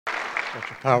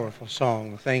Such a powerful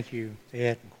song. Thank you,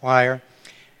 Ed and choir.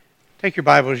 Take your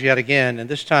Bibles yet again, and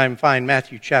this time find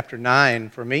Matthew chapter 9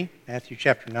 for me. Matthew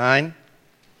chapter 9.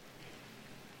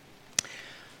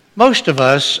 Most of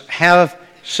us have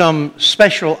some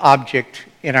special object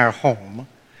in our home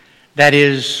that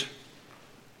is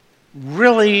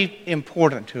really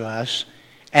important to us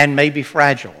and maybe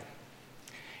fragile.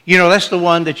 You know, that's the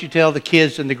one that you tell the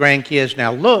kids and the grandkids,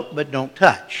 now look, but don't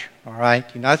touch. All right?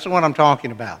 You know, that's the one I'm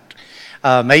talking about.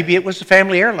 Maybe it was a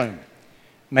family heirloom.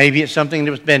 Maybe it's something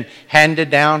that was been handed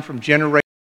down from generation.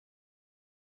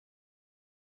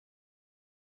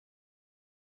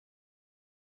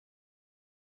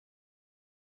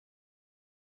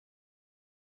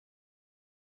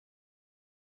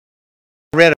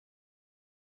 I read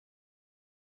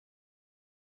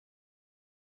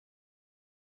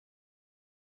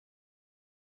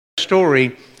a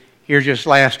story here just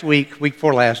last week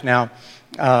before last now,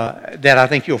 that I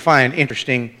think you'll find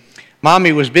interesting.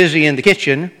 Mommy was busy in the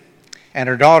kitchen, and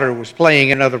her daughter was playing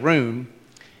in another room.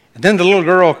 And then the little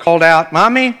girl called out,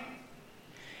 "Mommy,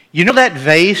 you know that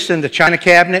vase in the china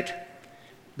cabinet?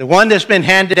 The one that's been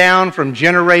handed down from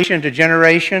generation to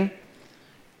generation?"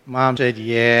 Mom said,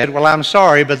 "Yeah, well, I'm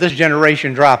sorry, but this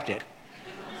generation dropped it."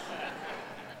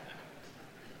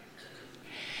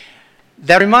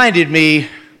 That reminded me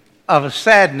of a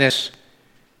sadness.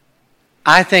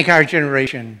 I think our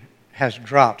generation has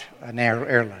dropped an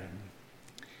heirloom.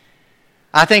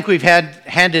 I think we've had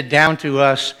handed down to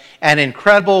us an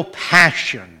incredible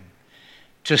passion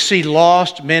to see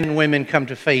lost men and women come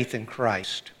to faith in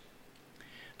Christ.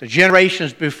 The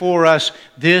generations before us,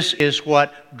 this is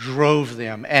what drove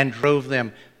them, and drove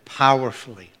them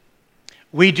powerfully.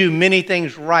 We do many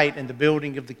things right in the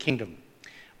building of the kingdom,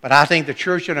 but I think the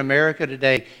church in America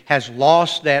today has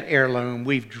lost that heirloom.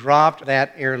 We've dropped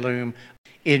that heirloom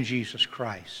in Jesus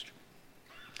Christ.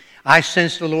 I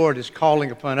sense the Lord is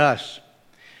calling upon us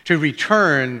to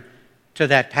return to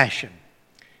that passion,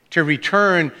 to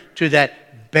return to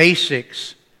that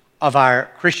basics of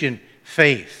our Christian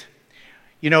faith.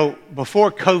 You know,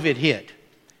 before COVID hit,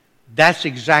 that's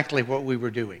exactly what we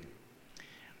were doing.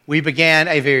 We began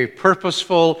a very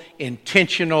purposeful,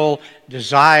 intentional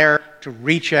desire to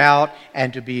reach out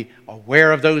and to be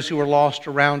aware of those who are lost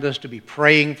around us, to be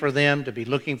praying for them, to be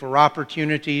looking for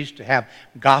opportunities, to have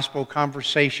gospel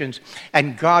conversations.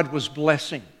 And God was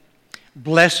blessing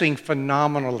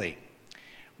phenomenally.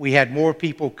 We had more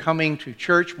people coming to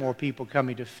church, more people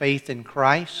coming to faith in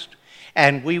Christ,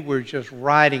 and we were just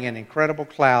riding an incredible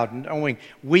cloud, knowing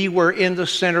we were in the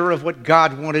center of what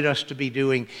God wanted us to be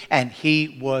doing, and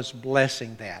He was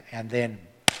blessing that. And then,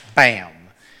 bam,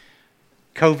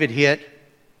 COVID hit,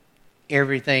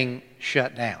 everything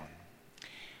shut down.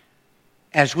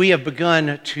 As we have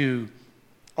begun to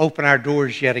open our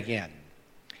doors yet again,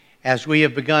 as we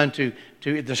have begun to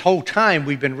this whole time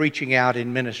we've been reaching out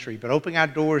in ministry, but opening our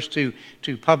doors to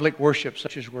public worship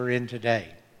such as we're in today,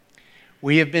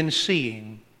 we have been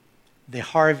seeing the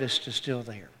harvest is still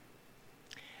there.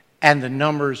 And the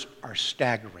numbers are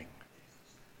staggering.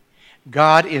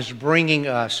 God is bringing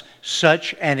us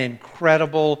such an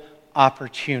incredible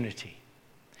opportunity.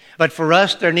 But for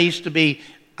us, there needs to be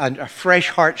a fresh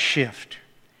heart shift.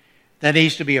 There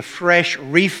needs to be a fresh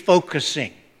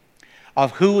refocusing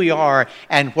of who we are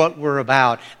and what we're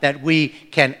about, that we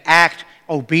can act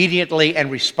obediently and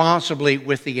responsibly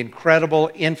with the incredible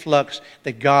influx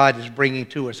that God is bringing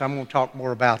to us. I'm going to talk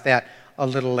more about that a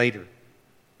little later.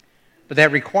 But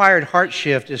that required heart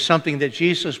shift is something that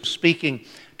Jesus was speaking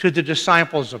to the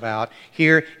disciples about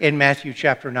here in Matthew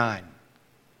chapter 9.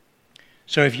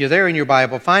 So if you're there in your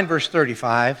Bible, find verse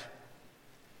 35.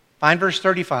 Find verse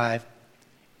 35.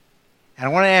 And I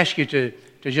want to ask you to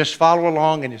just follow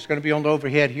along, and it's going to be on the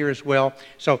overhead here as well.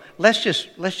 So let's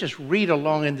just read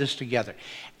along in this together.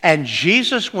 And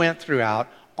Jesus went throughout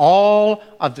all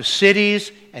of the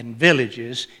cities and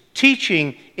villages,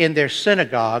 teaching in their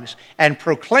synagogues and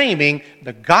proclaiming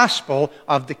the gospel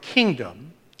of the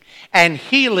kingdom and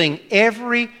healing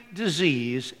every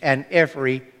disease and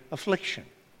every affliction.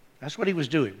 That's what he was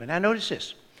doing. But now notice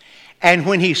this. And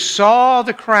when he saw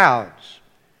the crowds,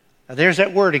 now there's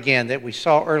that word again that we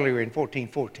saw earlier in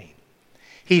 14:14.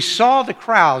 He saw the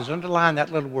crowds, underline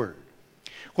that little word.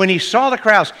 When he saw the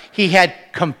crowds, he had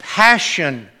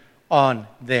compassion on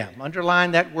them.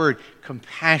 Underline that word,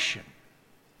 compassion.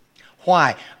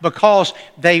 Why? Because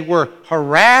they were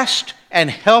harassed and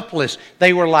helpless.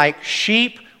 They were like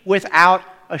sheep without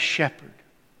a shepherd.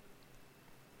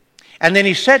 And then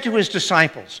he said to his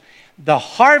disciples, "The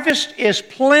harvest is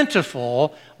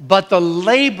plentiful, but the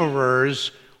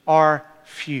laborers are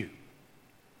few.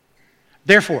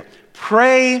 Therefore,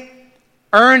 pray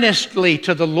earnestly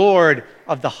to the Lord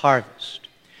of the harvest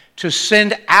to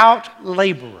send out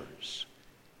laborers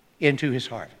into his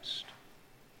harvest.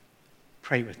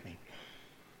 Pray with me.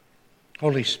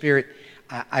 Holy Spirit,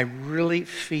 I really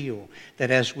feel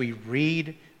that as we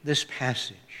read this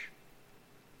passage,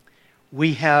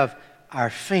 we have our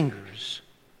fingers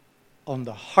on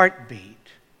the heartbeat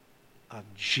of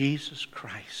Jesus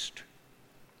Christ.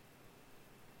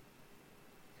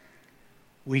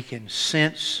 We can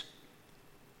sense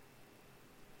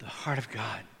the heart of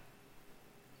God.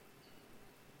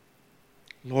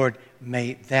 Lord,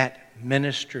 may that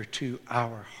minister to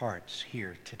our hearts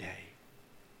here today.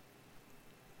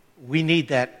 We need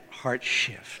that heart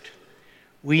shift.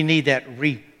 We need that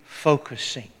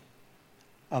refocusing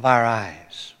of our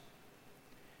eyes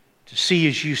to see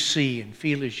as you see and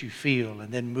feel as you feel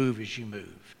and then move as you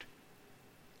moved.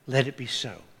 Let it be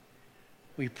so.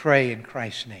 We pray in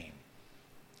Christ's name.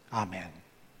 Amen.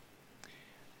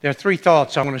 There are three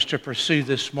thoughts I want us to pursue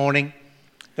this morning.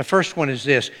 The first one is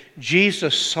this: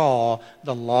 Jesus saw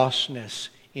the lostness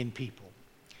in people.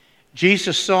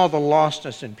 Jesus saw the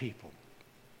lostness in people.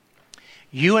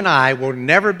 You and I will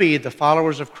never be the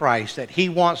followers of Christ that He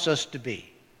wants us to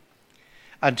be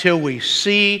until we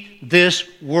see this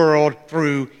world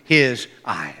through His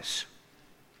eyes.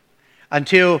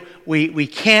 Until we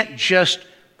can't just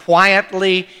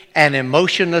quietly and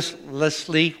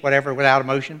emotionlessly, whatever, without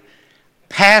emotion,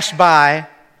 pass by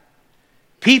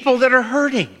people that are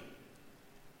hurting,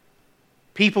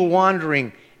 people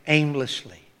wandering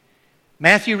aimlessly.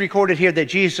 Matthew recorded here that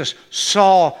Jesus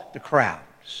saw the crowds.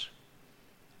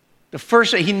 The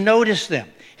first, he noticed them.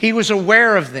 He was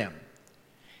aware of them.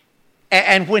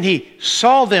 And when he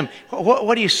saw them,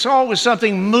 what he saw was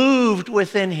something moved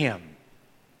within him.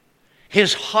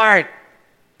 His heart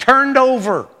turned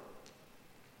over.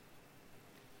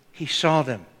 He saw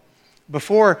them.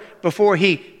 Before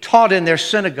he taught in their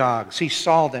synagogues, he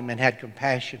saw them and had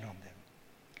compassion on them.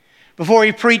 Before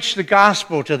he preached the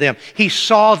gospel to them, he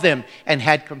saw them and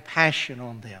had compassion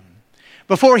on them.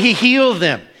 Before he healed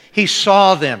them, he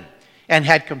saw them and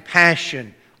had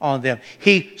compassion on them.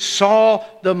 He saw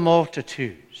the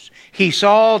multitudes. He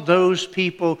saw those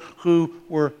people who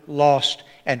were lost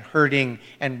and hurting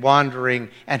and wandering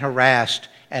and harassed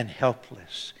and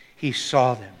helpless. He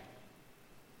saw them.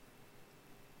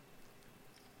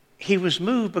 He was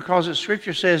moved because the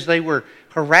Scripture says they were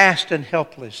harassed and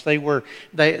helpless. They were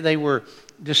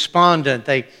despondent.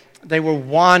 They were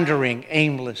wandering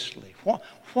aimlessly.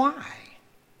 Why?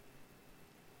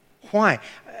 Why?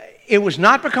 It was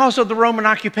not because of the Roman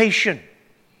occupation.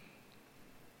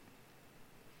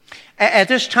 At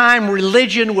this time,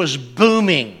 religion was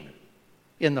booming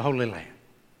in the Holy Land.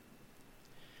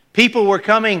 People were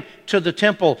coming to the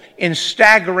temple in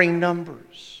staggering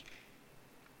numbers.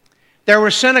 There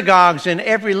were synagogues in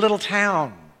every little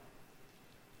town.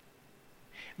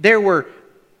 There were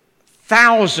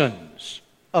thousands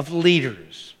of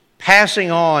leaders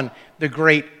passing on the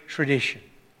great tradition.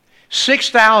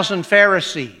 6,000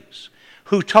 Pharisees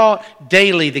who taught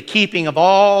daily the keeping of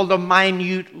all the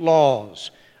minute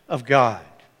laws of God.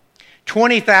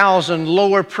 20,000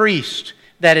 lower priests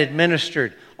that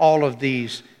administered all of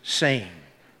these same.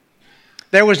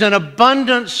 There was an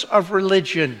abundance of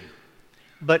religion,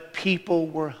 but people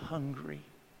were hungry.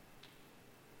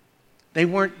 They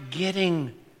weren't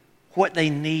getting what they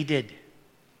needed.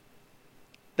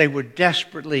 They were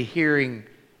desperately hearing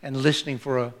and listening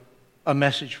for a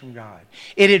message from God.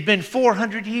 It had been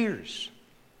 400 years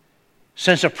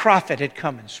since a prophet had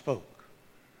come and spoke.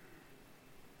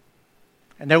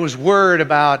 And there was word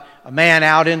about a man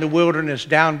out in the wilderness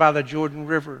down by the Jordan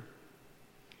River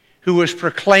who was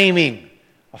proclaiming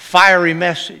a fiery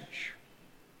message.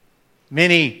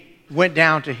 Many went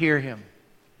down to hear him.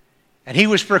 And he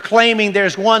was proclaiming,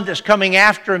 there's one that's coming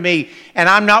after me, and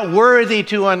I'm not worthy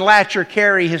to unlatch or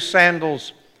carry his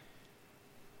sandals.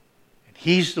 And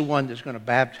he's the one that's going to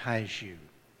baptize you.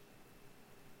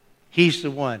 He's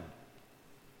the one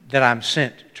that I'm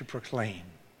sent to proclaim.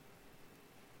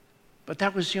 But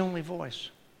that was the only voice.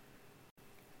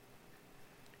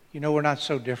 You know, we're not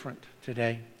so different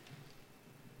today.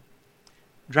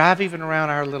 Drive even around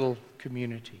our little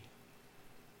community.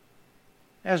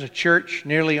 There's a church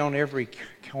nearly on every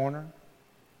corner.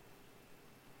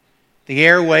 The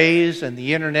airways and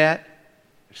the internet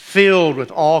is filled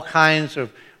with all kinds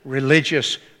of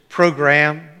religious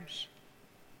programs.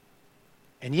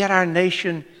 And yet our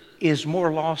nation is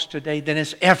more lost today than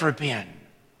it's ever been.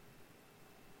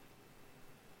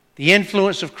 The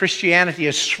influence of Christianity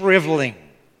is shriveling.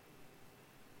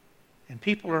 And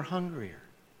people are hungrier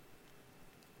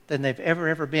than they've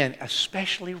ever been,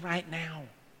 especially right now.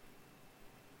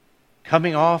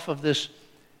 coming off of this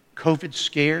COVID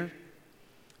scare.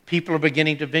 People are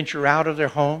beginning to venture out of their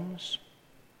homes.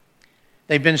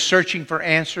 They've been searching for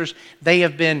answers. They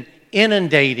have been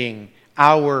inundating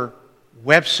our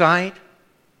website.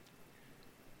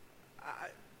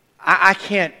 I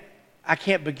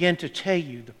can't begin to tell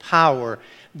you the power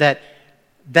that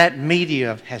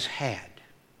media has had.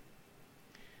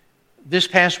 This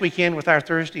past weekend with our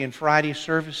Thursday and Friday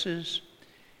services,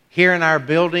 here in our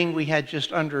building we had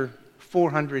just under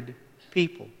 400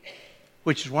 people,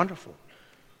 which is wonderful.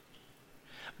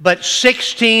 But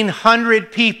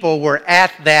 1,600 people were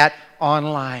at that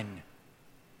online.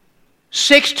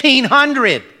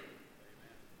 1,600!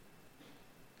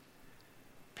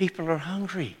 People are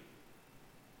hungry.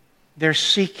 They're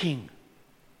seeking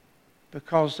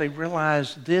because they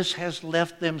realize this has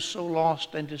left them so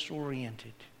lost and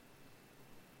disoriented.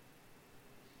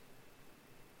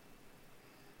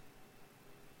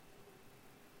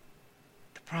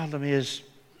 The problem is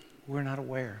we're not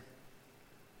aware.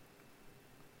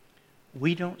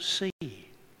 We don't see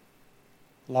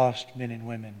lost men and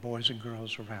women, boys and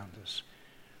girls around us.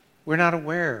 We're not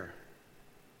aware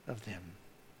of them.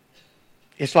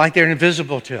 It's like they're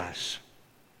invisible to us.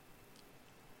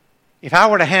 If I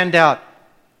were to hand out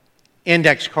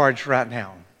index cards right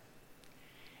now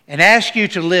and ask you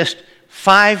to list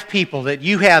 5 people that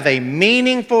you have a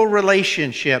meaningful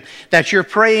relationship that you're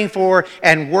praying for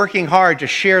and working hard to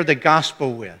share the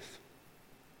gospel with,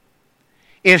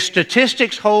 if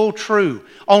statistics hold true,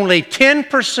 only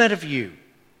 10% of you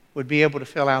would be able to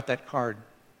fill out that card.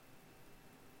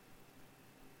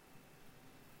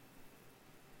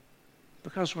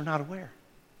 Because we're not aware.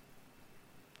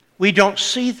 We don't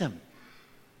see them.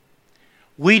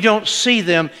 We don't see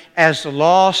them as the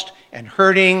lost and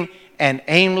hurting and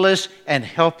aimless and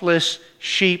helpless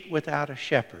sheep without a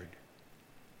shepherd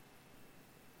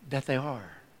that they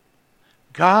are.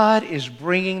 God is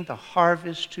bringing the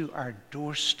harvest to our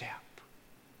doorstep.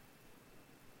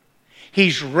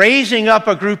 He's raising up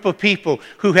a group of people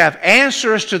who have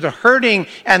answers to the hurting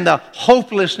and the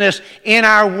hopelessness in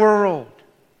our world.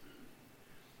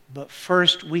 But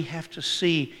first we have to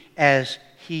see as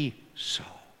He saw,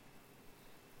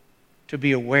 to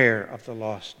be aware of the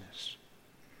lostness.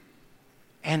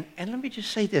 And let me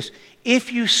just say this.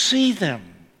 If you see them,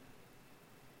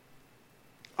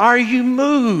 are you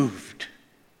moved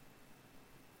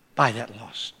by that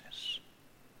lostness?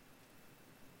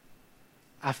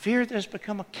 I fear there's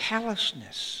become a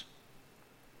callousness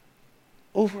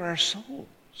over our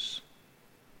souls.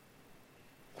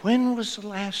 When was the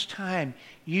last time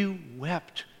you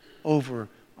wept over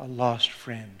a lost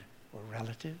friend or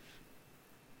relative?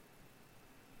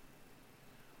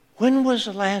 When was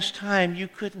the last time you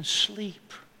couldn't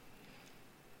sleep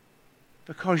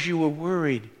because you were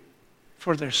worried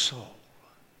for their soul?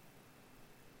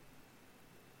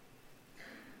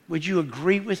 Would you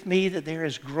agree with me that there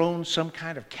has grown some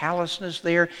kind of callousness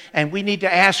there? And we need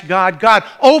to ask God, God,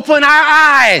 open our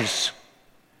eyes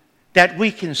that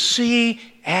we can see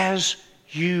as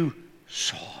you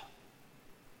saw.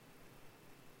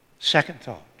 Second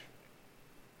thought.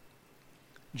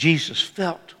 Jesus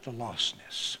felt the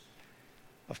lostness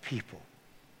of people.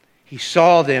 He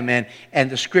saw them, and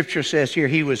the scripture says here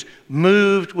he was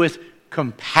moved with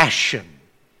compassion.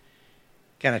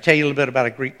 Can I tell you a little bit about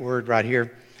a Greek word right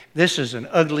here? This is an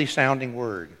ugly sounding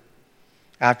word.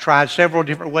 I've tried several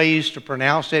different ways to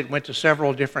pronounce it, went to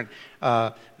several different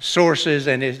sources,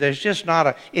 and it's just not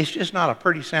a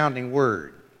pretty sounding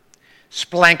word.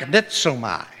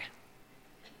 Splanknitsomai.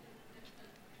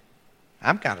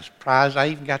 I'm kind of surprised I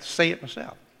even got to say it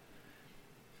myself.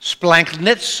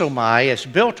 Splanknitsomai is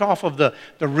built off of the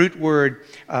root word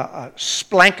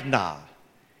splankna,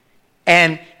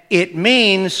 and it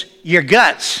means your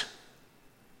guts.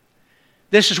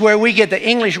 This is where we get the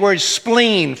English word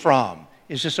spleen from,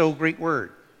 is this old Greek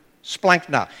word,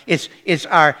 splankna. It's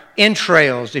our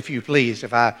entrails, if you please,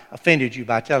 if I offended you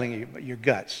by telling you your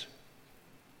guts.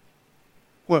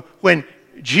 When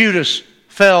Judas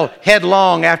fell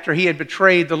headlong after he had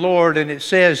betrayed the Lord, and it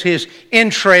says his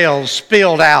entrails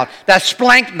spilled out. That's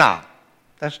splankna.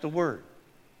 That's the word.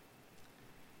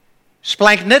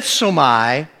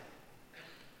 Splanknitsomai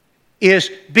is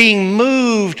being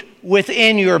moved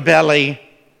within your belly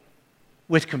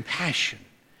with compassion,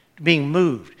 being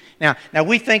moved. Now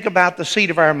we think about the seat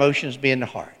of our emotions being the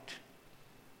heart.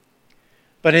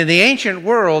 But in the ancient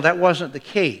world, that wasn't the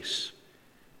case.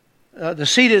 The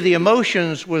seat of the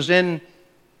emotions was in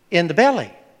the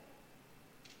belly.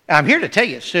 I'm here to tell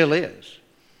you it still is.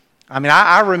 I mean,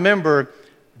 I remember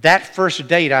that first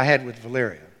date I had with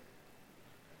Valeria.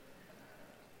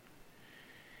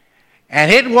 And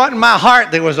it wasn't my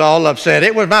heart that was all upset.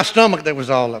 It was my stomach that was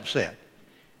all upset.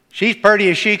 She's pretty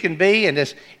as she can be,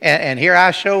 and here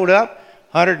I showed up,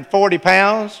 140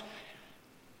 pounds,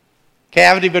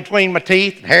 cavity between my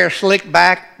teeth, hair slicked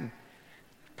back,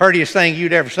 prettiest thing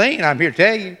you'd ever seen, I'm here to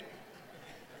tell you.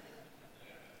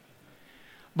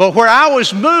 But where I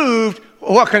was moved,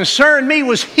 what concerned me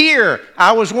was here.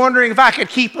 I was wondering if I could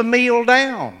keep a meal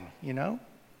down, you know.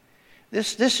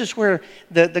 This is where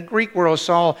the Greek world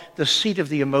saw the seat of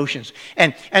the emotions.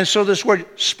 And so this word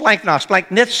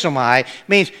splanknizomai,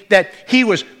 means that he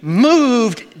was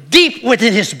moved deep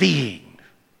within his being.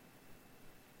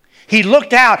 He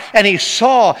looked out and he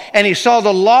saw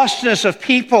the lostness of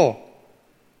people.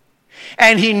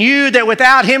 And he knew that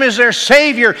without him as their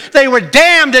Savior, they were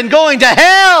damned and going to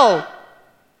hell.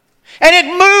 And it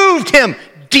moved him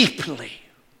deeply.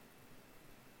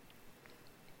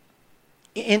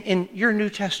 In your New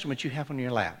Testament you have on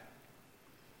your lap,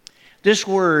 this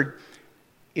word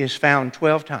is found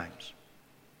 12 times.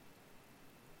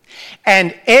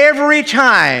 And every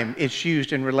time it's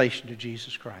used in relation to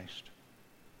Jesus Christ.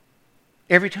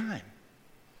 Every time.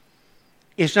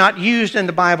 It's not used in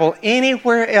the Bible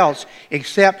anywhere else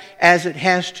except as it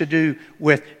has to do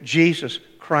with Jesus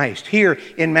Christ. Here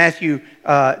in Matthew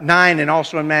 9 and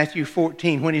also in Matthew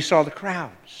 14 when he saw the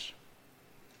crowds.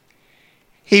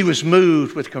 He was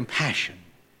moved with compassion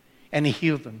and he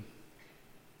healed them.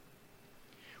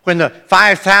 When the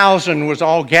 5,000 was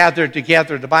all gathered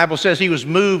together, the Bible says he was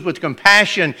moved with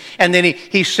compassion and then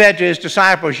he said to his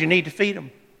disciples, you need to feed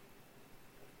them.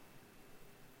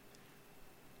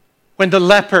 When the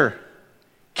leper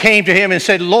came to him and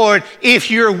said, Lord, if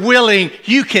you're willing,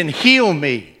 you can heal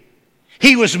me.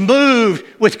 He was moved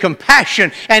with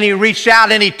compassion and he reached out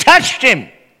and he touched him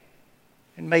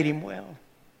and made him well.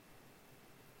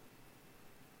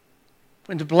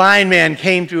 When the blind man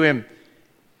came to him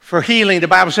for healing, the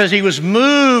Bible says he was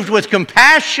moved with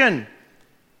compassion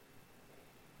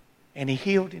and he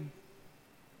healed him.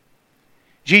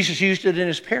 Jesus used it in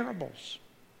his parables.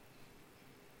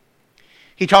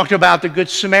 He talked about the Good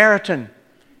Samaritan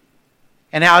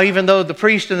and how even though the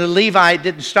priest and the Levite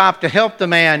didn't stop to help the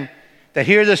man, that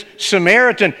here this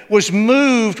Samaritan was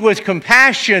moved with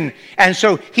compassion and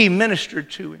so he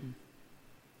ministered to him.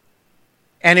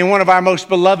 And in one of our most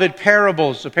beloved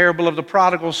parables, the parable of the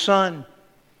prodigal son,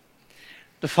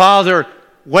 the father,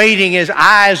 waiting his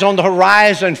eyes on the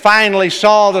horizon, finally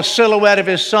saw the silhouette of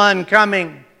his son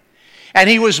coming. And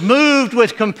he was moved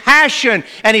with compassion,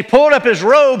 and he pulled up his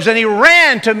robes and he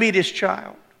ran to meet his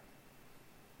child.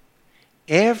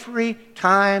 Every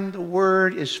time the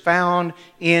word is found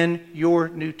in your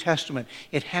New Testament,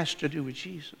 it has to do with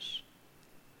Jesus.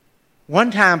 One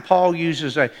time Paul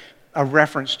uses a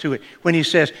reference to it when he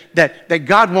says that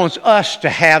God wants us to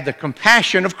have the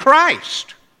compassion of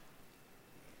Christ.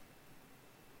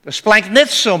 The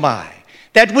splanknizomai,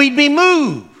 that we'd be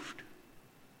moved.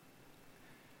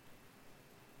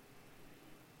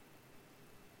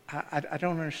 I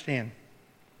don't understand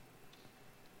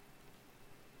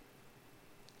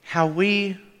how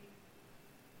we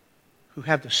who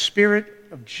have the Spirit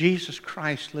of Jesus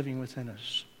Christ living within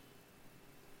us,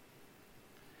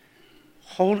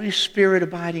 Holy Spirit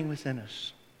abiding within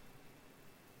us,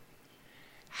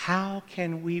 how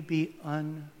can we be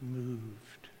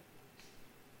unmoved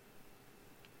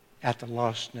at the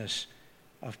lostness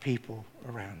of people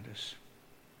around us?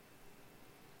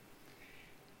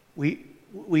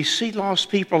 We see lost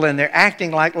people and they're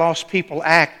acting like lost people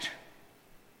act.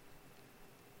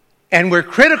 And we're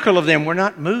critical of them. We're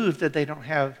not moved that they don't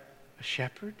have a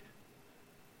shepherd.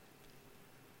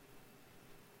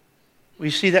 We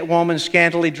see that woman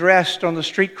scantily dressed on the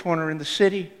street corner in the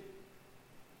city.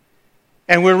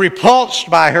 And we're repulsed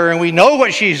by her and we know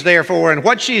what she's there for and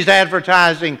what she's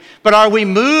advertising. But are we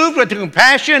moved with the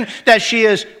compassion that she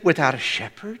is without a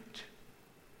shepherd?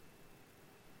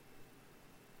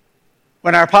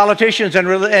 When our politicians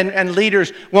and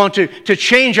leaders want to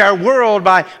change our world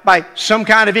by some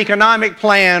kind of economic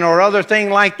plan or other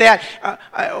thing like that,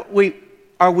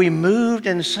 are we moved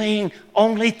in saying,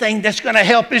 only thing that's going to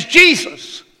help is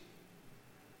Jesus?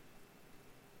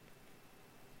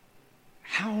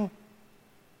 How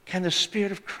can the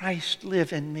Spirit of Christ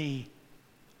live in me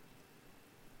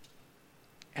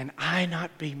and I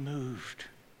not be moved?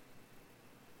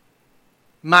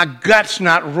 My guts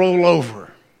not roll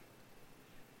over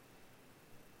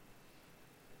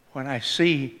when I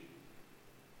see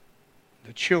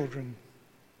the children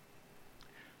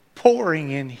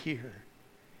pouring in here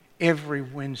every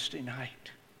Wednesday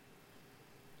night,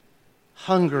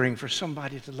 hungering for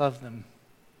somebody to love them,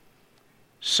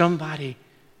 somebody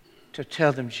to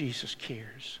tell them Jesus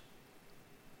cares.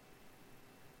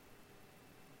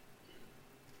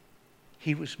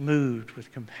 he was moved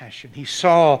with compassion. He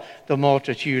saw the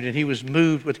multitude and he was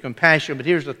moved with compassion. But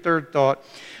here's the third thought.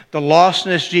 The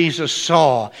lostness Jesus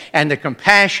saw and the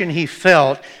compassion he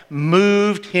felt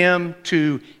moved him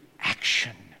to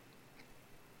action.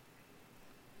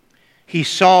 He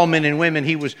saw men and women.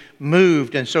 He was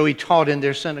moved, and so he taught in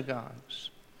their synagogues.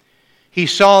 He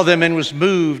saw them and was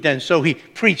moved, and so he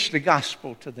preached the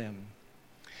gospel to them.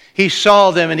 He saw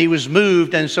them and he was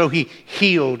moved, and so he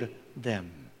healed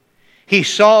them. He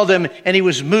saw them and he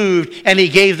was moved, and he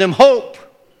gave them hope.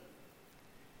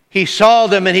 He saw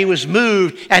them and he was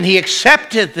moved, and he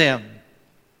accepted them.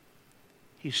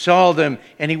 He saw them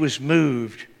and he was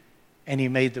moved, and he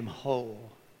made them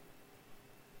whole.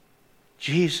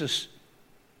 Jesus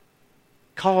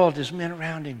called his men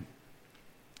around him.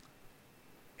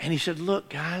 And he said, look,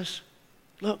 guys,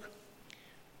 look,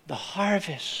 the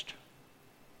harvest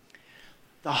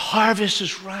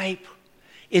is ripe.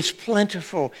 It's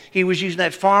plentiful. He was using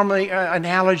that farmer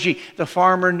analogy. The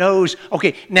farmer knows,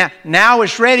 okay, now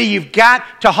it's ready. You've got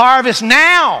to harvest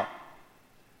now.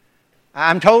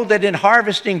 I'm told that in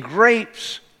harvesting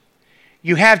grapes,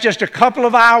 you have just a couple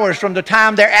of hours from the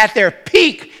time they're at their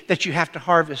peak that you have to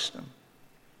harvest them.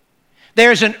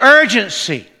 There's an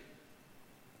urgency.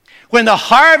 When the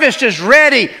harvest is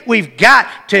ready, we've got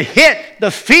to hit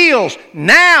the fields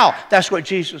now. That's what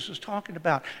Jesus was talking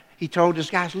about. He told his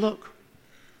guys, look,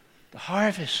 the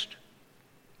harvest,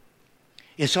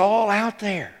 it's all out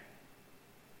there.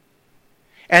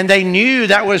 And they knew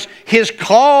that was his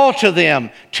call to them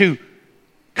to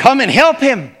come and help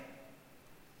him.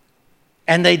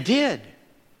 And they did.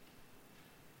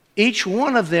 Each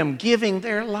one of them giving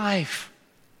their life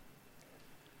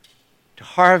to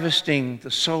harvesting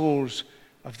the souls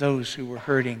of those who were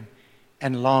hurting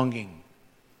and longing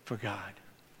for God.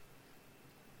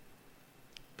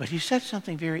 But he said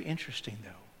something very interesting, though.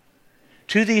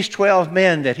 To these 12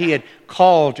 men that he had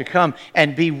called to come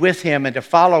and be with him and to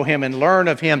follow him and learn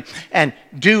of him and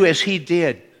do as he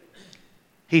did,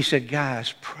 he said,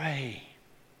 guys, pray.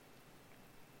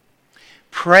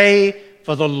 Pray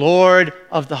for the Lord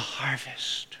of the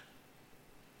harvest.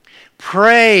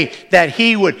 Pray that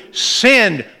he would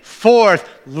send forth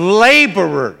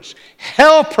laborers,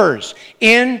 helpers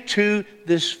into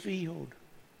this field.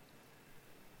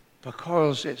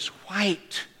 Because it's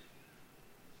white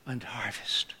unto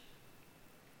harvest.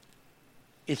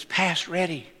 It's past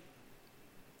ready.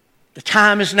 The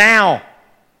time is now.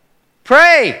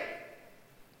 Pray.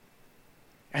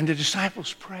 And the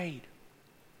disciples prayed.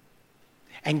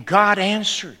 And God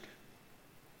answered.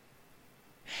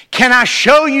 Can I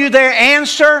show you their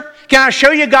answer? Can I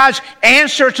show you God's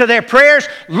answer to their prayers?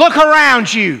 Look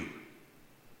around you.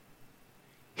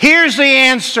 Here's the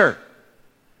answer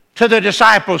to the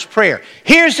disciples' prayer.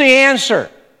 Here's the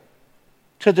answer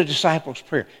to the disciples'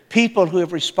 prayer. People who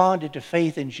have responded to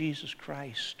faith in Jesus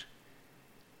Christ.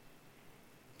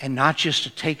 And not just to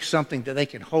take something that they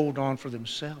can hold on for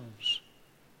themselves,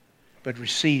 but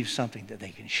receive something that they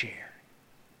can share.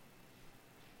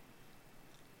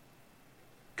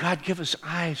 God, give us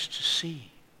eyes to see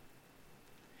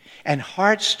and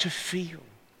hearts to feel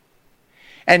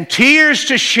and tears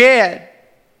to shed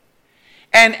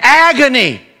and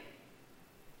agony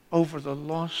over the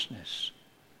lostness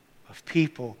of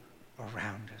people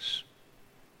around us.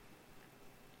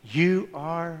 You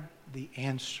are the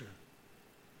answer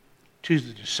to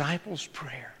the disciples'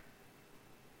 prayer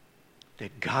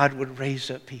that God would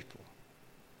raise up people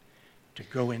to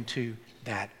go into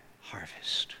that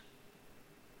harvest.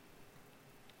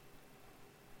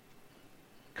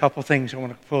 A couple things I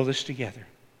want to pull this together.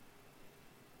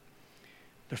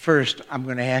 The first, I'm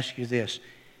going to ask you this.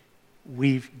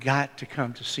 We've got to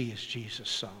come to see as Jesus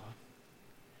saw.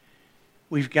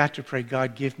 We've got to pray,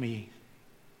 God, give me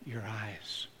your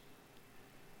eyes.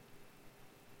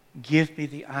 Give me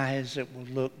the eyes that will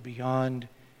look beyond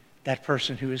that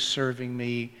person who is serving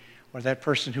me, or that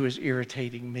person who is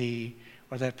irritating me,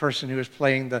 or that person who is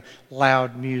playing the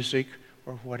loud music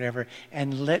or whatever,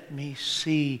 and let me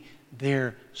see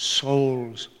their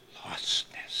soul's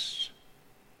lostness.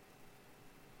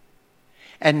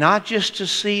 And not just to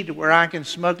see to where I can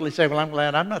smugly say, well, I'm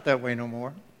glad I'm not that way no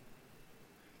more.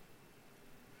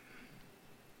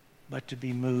 But to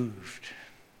be moved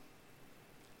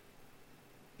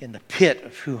in the pit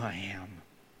of who I am.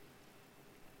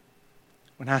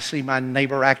 When I see my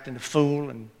neighbor acting a fool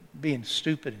and being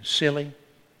stupid and silly,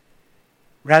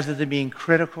 rather than being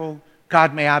critical,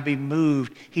 God, may I be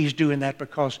moved. He's doing that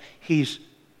because he's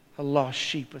a lost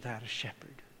sheep without a shepherd.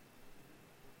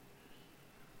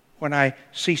 When I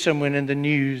see someone in the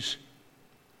news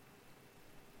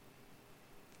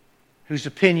whose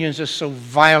opinions are so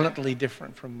violently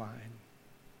different from mine,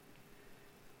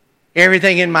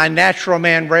 Everything in my natural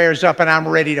man rears up and I'm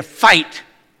ready to fight.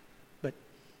 But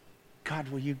God,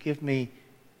 will you give me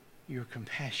your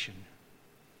compassion?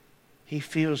 He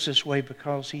feels this way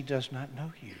because he does not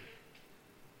know you.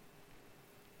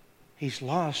 He's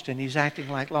lost and he's acting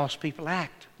like lost people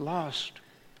act. Lost.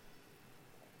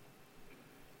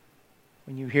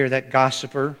 When you hear that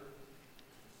gossiper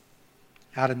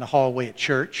out in the hallway at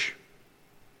church,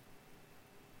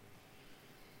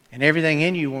 and everything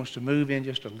in you wants to move in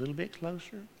just a little bit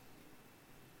closer,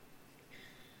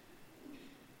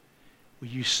 will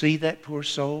you see that poor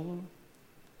soul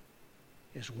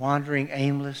is wandering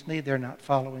aimlessly? They're not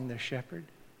following their shepherd.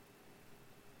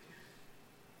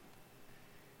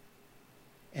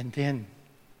 And then,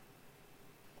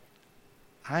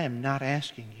 I am not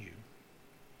asking you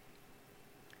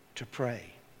to pray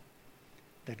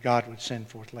that God would send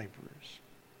forth laborers.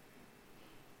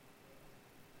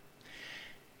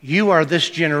 You are this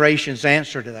generation's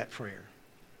answer to that prayer.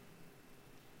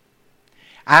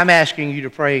 I'm asking you to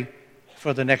pray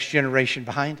for the next generation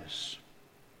behind us,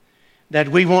 that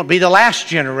we won't be the last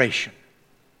generation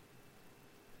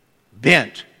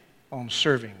bent on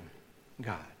serving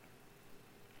God.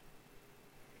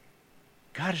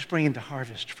 God is bringing the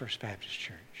harvest to First Baptist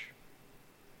Church.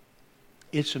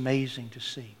 It's amazing to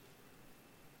see.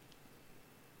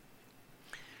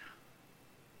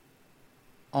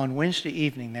 On Wednesday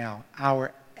evening now,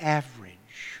 our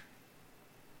average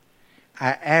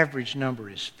number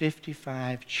is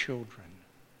 55 children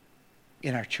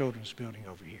in our children's building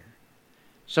over here.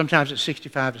 Sometimes it's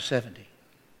 65 to 70.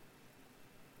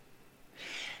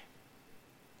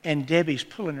 And Debbie's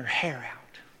pulling her hair out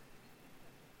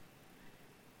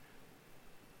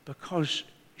because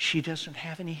she doesn't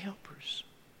have any helpers.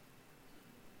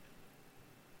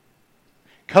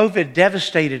 COVID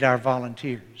devastated our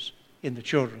volunteers in the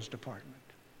children's department.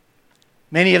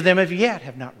 Many of them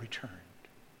have not returned.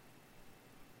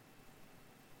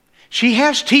 She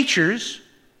has teachers.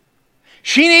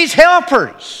 She needs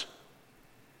helpers.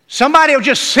 Somebody will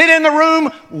just sit in the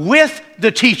room with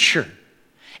the teacher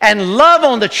and love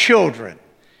on the children.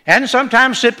 And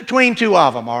sometimes sit between two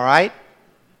of them, all right?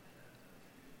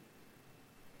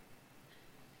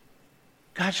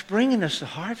 God's bringing us the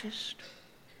harvest.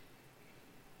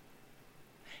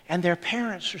 And their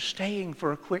parents are staying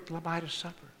for a quick bite of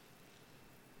supper.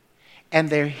 And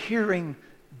they're hearing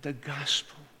the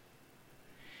gospel.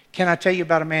 Can I tell you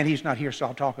about a man? He's not here, so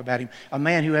I'll talk about him. A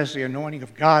man who has the anointing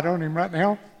of God on him right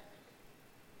now.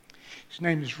 His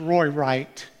name is Roy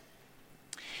Wright.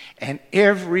 And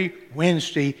every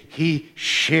Wednesday, he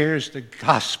shares the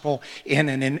gospel in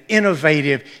an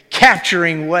innovative,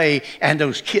 capturing way. And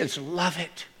those kids love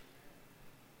it.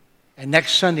 And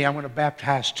next Sunday, I'm going to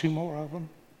baptize 2 more of them.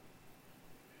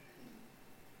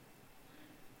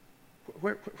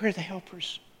 Where are the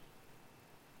helpers?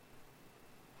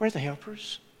 Where are the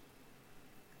helpers?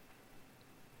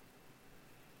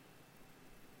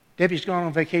 Debbie's gone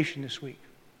on vacation this week.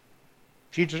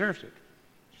 She deserves it.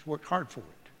 She's worked hard for it.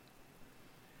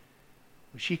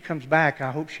 When she comes back, I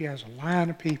hope she has a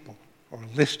line of people or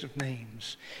a list of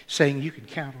names saying, you can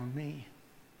count on me.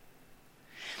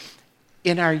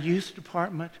 In our youth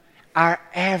department, our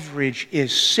average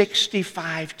is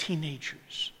 65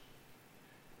 teenagers.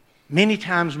 Many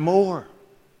times more,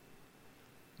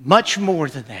 much more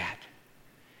than that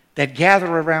gather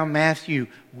around Matthew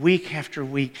week after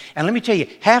week. And let me tell you,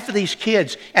 half of these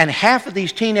kids and half of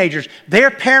these teenagers, their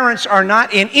parents are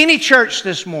not in any church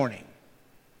this morning.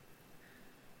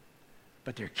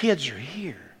 But their kids are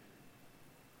here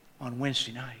on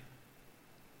Wednesday night.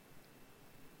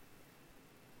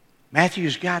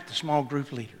 Matthew's got the small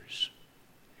group leaders.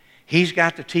 He's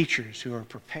got the teachers who are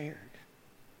prepared.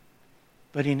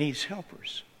 But he needs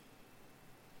helpers.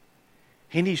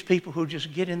 He needs people who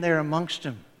just get in there amongst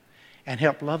them and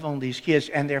help love on these kids.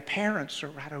 And their parents are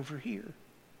right over here.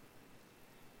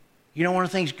 You know, one of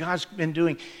the things God's been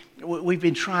doing, we've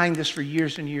been trying this for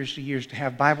years and years and years, to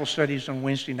have Bible studies on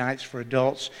Wednesday nights for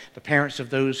adults, the parents of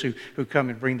those who come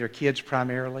and bring their kids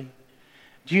primarily.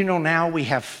 Do you know now we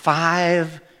have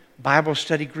 5 Bible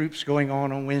study groups going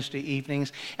on Wednesday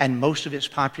evenings, and most of it's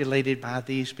populated by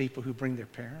these people who bring their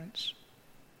parents?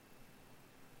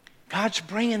 God's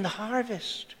bringing the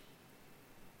harvest.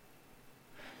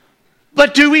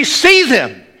 But do we see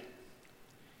them?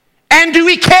 And do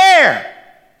we care?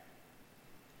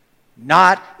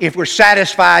 Not if we're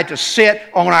satisfied to sit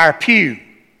on our pew.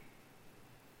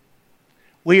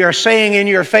 We are saying in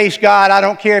your face, God, I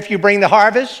don't care if you bring the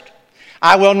harvest.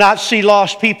 I will not see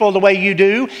lost people the way you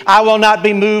do. I will not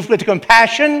be moved with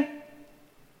compassion.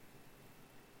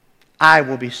 I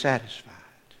will be satisfied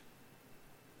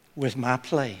with my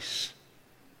place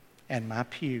and my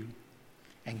pew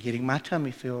and getting my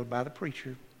tummy filled by the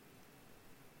preacher.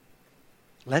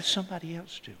 Let somebody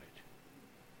else do it.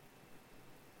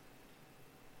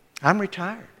 I'm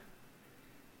retired.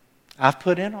 I've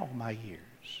put in all my years.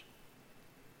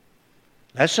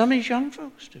 Let some of these young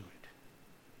folks do it.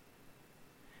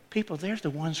 People, they're the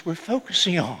ones we're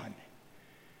focusing on,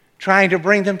 trying to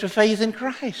bring them to faith in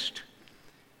Christ.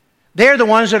 They're the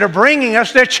ones that are bringing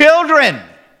us their children.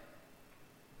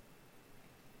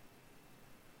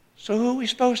 So who are we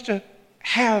supposed to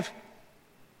have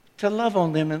to love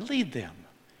on them and lead them,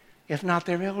 if not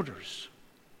their elders?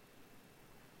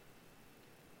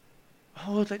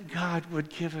 Oh, that God would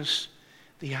give us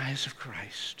the eyes of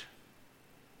Christ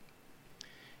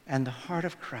and the heart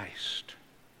of Christ.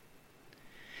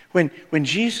 When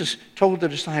Jesus told the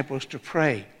disciples to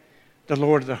pray, the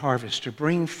Lord of the harvest, to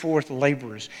bring forth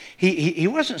laborers, he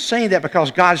wasn't saying that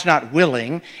because God's not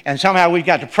willing and somehow we've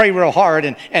got to pray real hard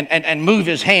and move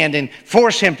His hand and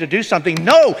force Him to do something.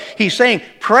 No, He's saying,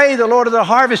 pray the Lord of the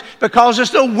harvest because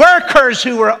it's the workers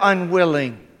who are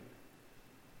unwilling.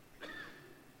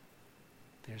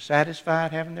 They're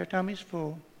satisfied having their tummies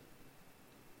full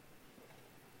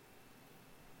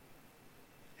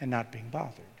and not being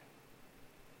bothered.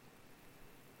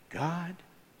 God,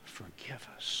 forgive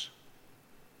us.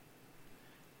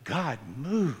 God,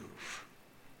 move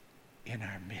in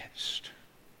our midst.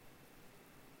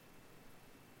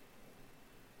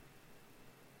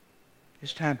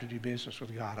 It's time to do business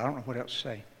with God. I don't know what else to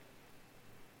say.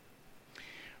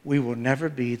 We will never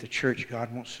be the church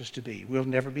God wants us to be. We'll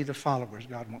never be the followers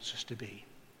God wants us to be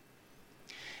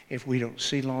if we don't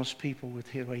see lost people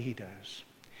with the way He does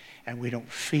and we don't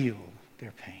feel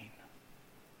their pain.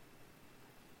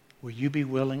 Will you be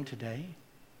willing today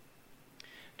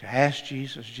to ask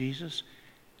Jesus, Jesus,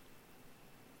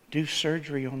 do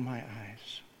surgery on my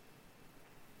eyes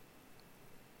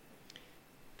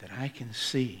that I can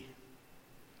see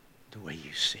the way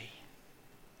you see?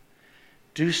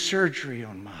 Do surgery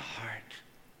on my heart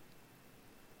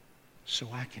so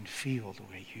I can feel the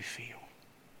way you feel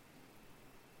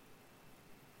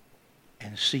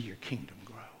and see your kingdom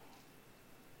grow.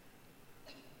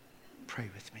 Pray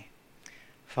with me.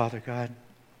 Father God,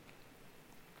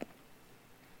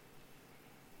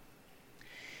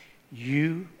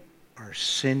 you are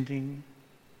sending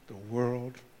the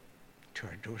world to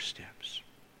our doorsteps.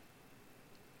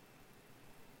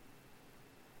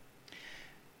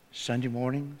 Sunday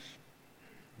mornings,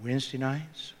 Wednesday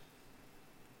nights.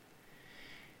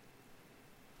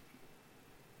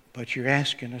 But you're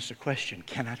asking us a question.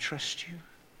 Can I trust you?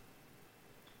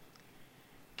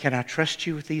 Can I trust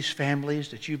you with these families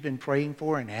that you've been praying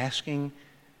for and asking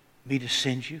me to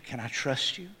send you? Can I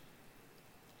trust you?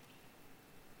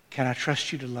 Can I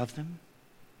trust you to love them?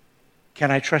 Can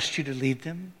I trust you to lead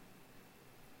them?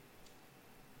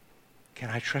 Can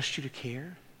I trust you to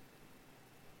care?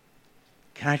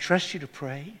 Can I trust you to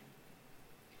pray?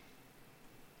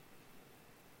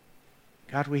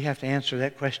 God, we have to answer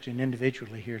that question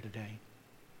individually here today.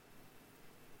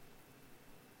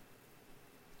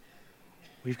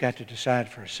 We've got to decide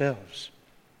for ourselves.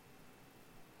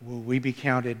 Will we be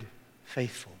counted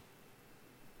faithful?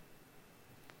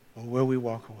 Or will we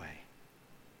walk away?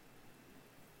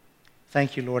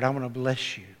 Thank you, Lord. I want to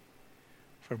bless you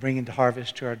for bringing the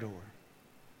harvest to our door.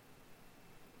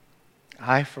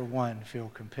 I, for one,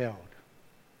 feel compelled.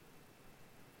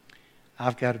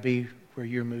 I've got to be where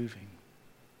you're moving.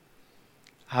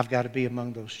 I've got to be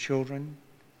among those children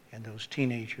and those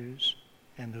teenagers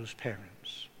and those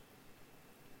parents.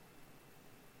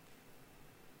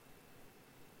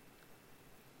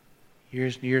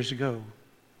 Years and years ago,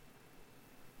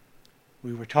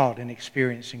 we were taught in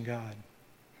experiencing God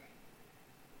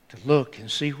to look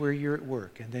and see where you're at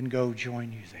work and then go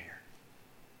join you there.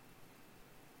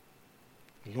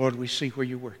 Lord, we see where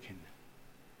you're working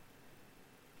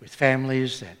with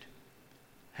families that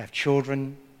have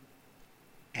children,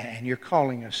 and you're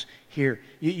calling us here.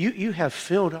 You have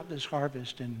filled up this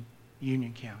harvest in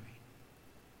Union County.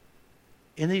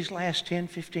 In these last 10,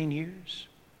 15 years,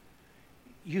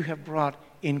 you have brought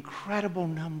incredible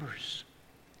numbers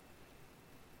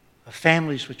of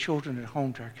families with children at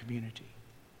home to our community.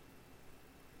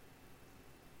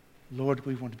 Lord,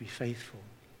 we want to be faithful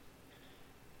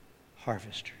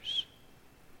harvesters.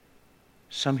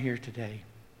 Some here today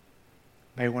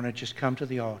may want to just come to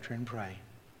the altar and pray,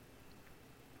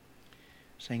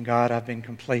 saying, God, I've been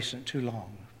complacent too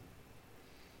long.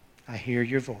 I hear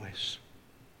your voice.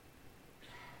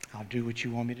 I'll do what you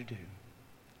want me to do.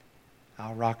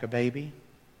 I'll rock a baby.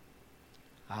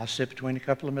 I'll sit between a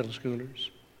couple of middle schoolers.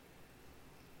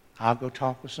 I'll go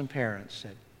talk with some parents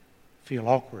that feel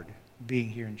awkward being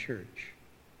here in church.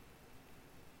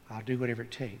 I'll do whatever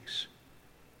it takes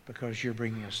because you're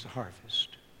bringing us the harvest.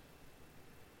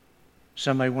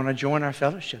 Some may want to join our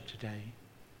fellowship today.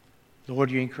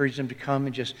 Lord, you encourage them to come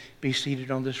and just be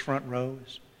seated on this front row.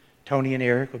 Tony and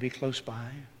Eric will be close by.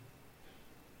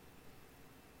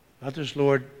 Others,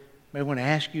 Lord, may want to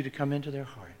ask you to come into their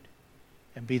heart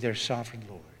and be their sovereign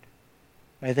Lord.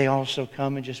 May they also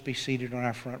come and just be seated on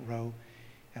our front row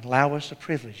and allow us the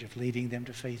privilege of leading them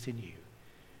to faith in you.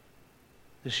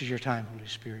 This is your time, Holy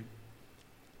Spirit.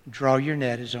 Draw your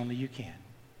net as only you can.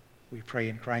 We pray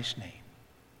in Christ's name.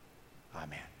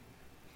 Amen.